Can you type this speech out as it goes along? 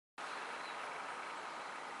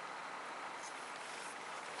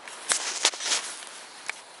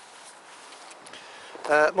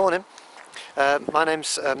Morning. My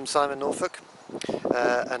name's Simon Norfolk,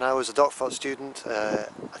 and I was a DocFot student,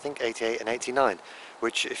 I think 88 and 89,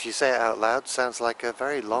 which, if you say it out loud, sounds like a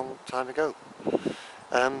very long time ago.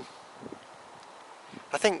 I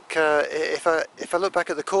think if I look back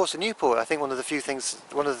at the course in Newport, I think one of the things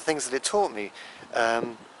that it taught me,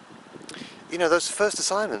 those first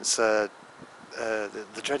assignments, the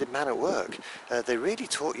dreaded man at work, they really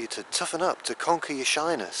taught you to toughen up, to conquer your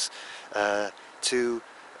shyness, to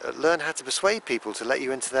learn how to persuade people to let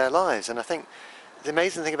you into their lives. And I think the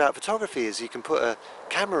amazing thing about photography is you can put a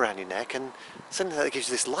camera around your neck and something that gives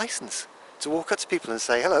you this license to walk up to people and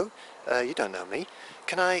say, hello, you don't know me,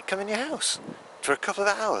 can I come in your house for a couple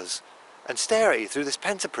of hours and stare at you through this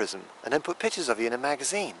pentaprism and then put pictures of you in a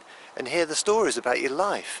magazine and hear the stories about your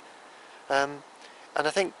life. And I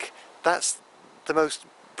think that's the most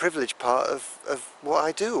privileged part of what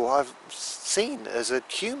I do, what I've seen as a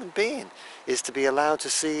human being, is to be allowed to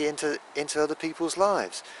see into other people's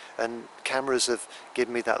lives. And cameras have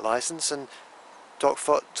given me that license, and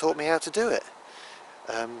DocFot taught me how to do it.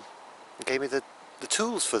 Gave me the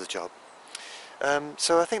tools for the job.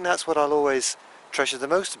 So I think that's what I'll always treasure the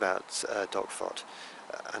most about DocFot.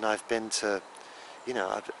 And I've been to,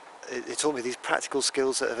 it taught me these practical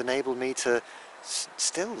skills that have enabled me to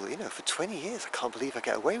still, for 20 years, I can't believe I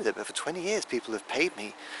get away with it, but for 20 years people have paid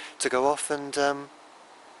me to go off and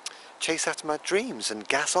chase after my dreams and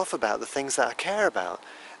gas off about the things that I care about,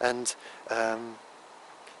 and to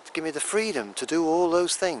give me the freedom to do all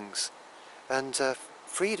those things. And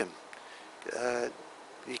freedom,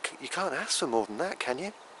 you can't ask for more than that, can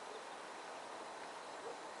you?